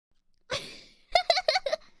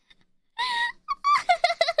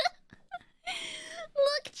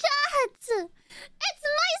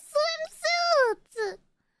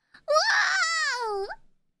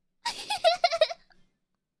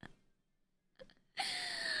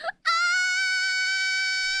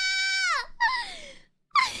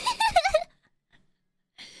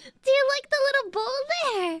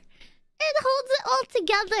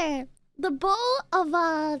together. The bowl of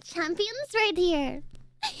champions right here.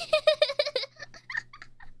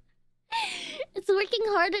 It's working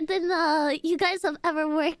harder than you guys have ever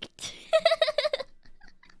worked.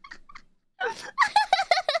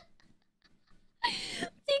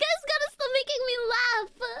 You guys gotta stop making me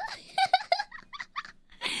laugh.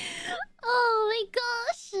 Oh my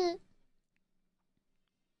gosh.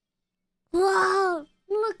 Wow.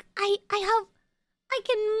 Look, I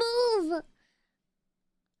can move.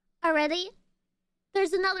 Already?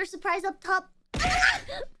 There's another surprise up top.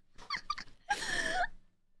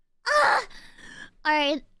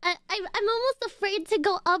 Alright, I'm almost afraid to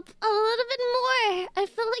go up a little bit more. I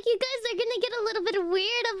feel like you guys are gonna get a little bit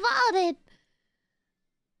weird about it.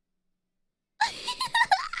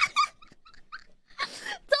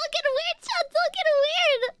 Don't get weird, chat. Don't get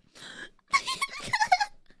weird.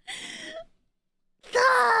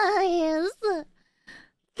 Thighs.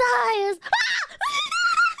 Thighs. Ah!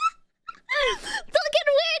 Don't get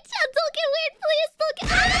weird, chat. Don't get weird, please. Don't get.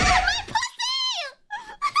 Ah, my pussy!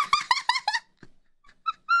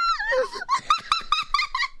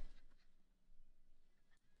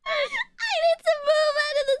 I need to move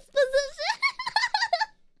out of this position.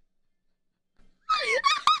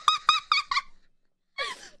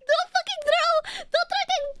 Don't fucking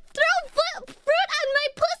throw fruit on my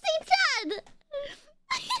pussy, Chad.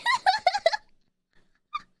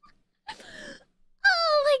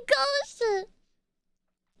 Oh my gosh.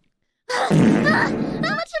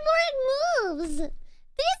 How much more it moves?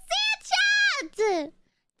 Do you see it, Chad? Do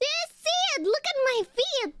you see it? Look at my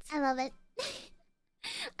feet. I love it.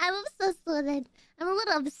 I'm obsessed with it. I'm a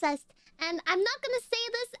little obsessed. And I'm not gonna say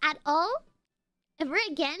this at all ever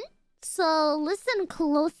again. So listen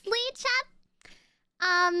closely, chat.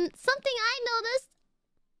 Something I noticed.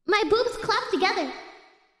 My boobs clap together.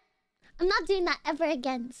 I'm not doing that ever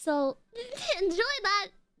again. So enjoy that.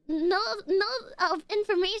 No of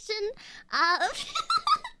information. Well,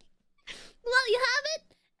 you have it.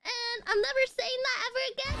 And I'm never saying that ever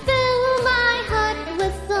again. Fill my heart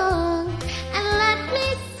with song and let me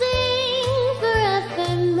sing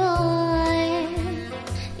forevermore.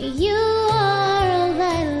 You are all I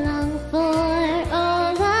long for,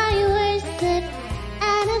 all I worship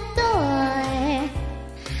and adore.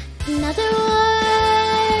 Another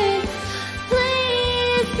word,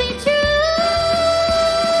 please be true.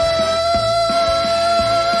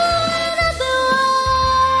 Another word,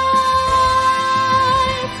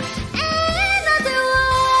 another word.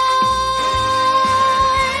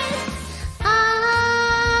 I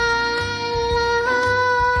love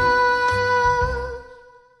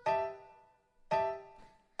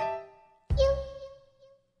you.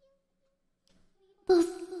 Those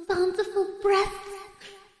bountiful breasts.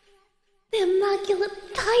 The immaculate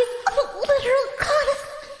thighs of a literal goddess.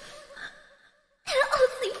 It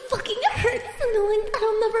honestly fucking hurts knowing that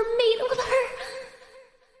I'm never made with her.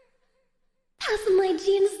 Passing my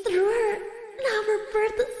genes through her and have her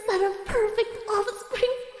birth a set of perfect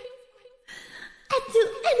offspring. I'd do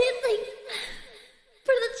anything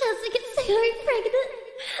for the chance I could say I'm pregnant.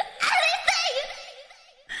 Anything!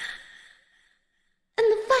 And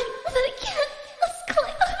the fact that I can't is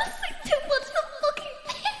quite honestly too much to fucking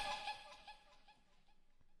bear.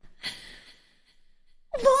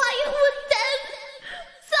 Why would then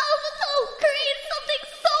Salvatore create something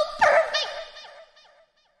so perfect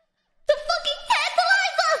to fucking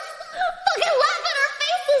tantalize us? Fucking laugh in our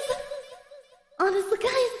faces! Honestly,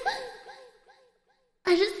 guys, I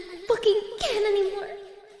just fucking can't anymore.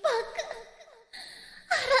 Fuck.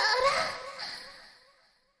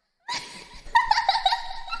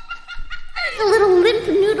 A little limp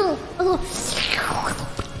noodle. A little...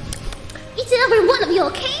 Each and every one of you,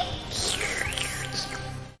 okay?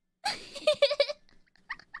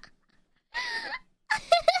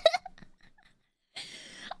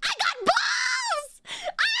 I got balls!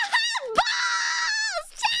 I have balls!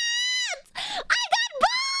 Chat! I got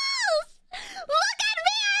balls! Look at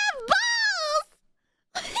me! I have balls!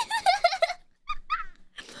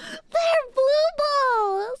 They're blue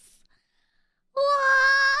balls!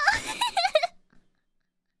 Wow!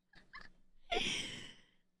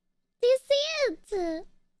 Do you see it?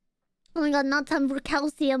 Oh my god, not time for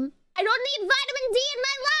calcium. I don't need vitamin D in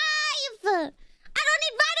my life! I don't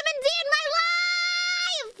need vitamin D in my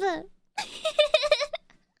life!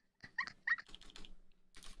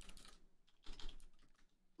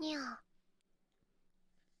 Yeah.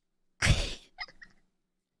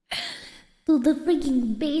 To the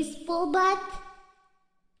freaking baseball bat.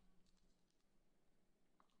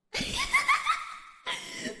 Dude!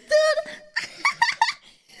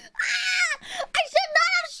 I should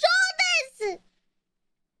not have shown this!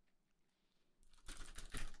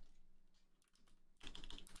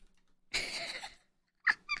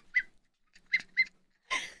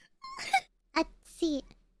 Etsy.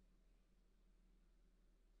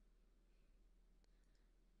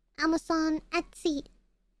 Amazon, Etsy.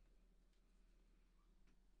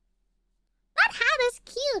 That hat is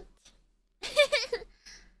cute.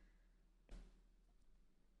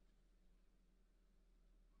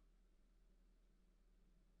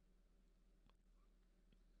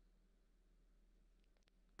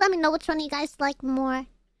 Let me know which one you guys like more.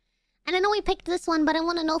 And I know we picked this one, but I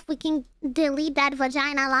want to know if we can delete that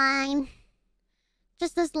vagina line.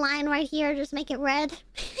 Just this line right here, just make it red.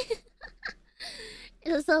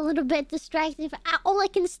 It's a little bit distracting. All I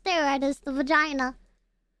can stare at is the vagina.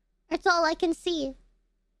 It's all I can see.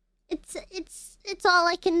 It's all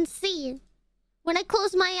I can see. When I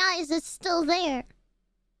close my eyes, it's still there.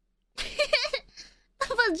 The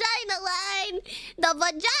vagina line! The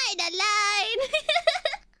vagina line!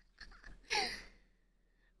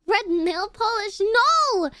 Red nail polish?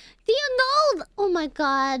 No! Do you know? Oh my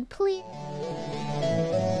god, please.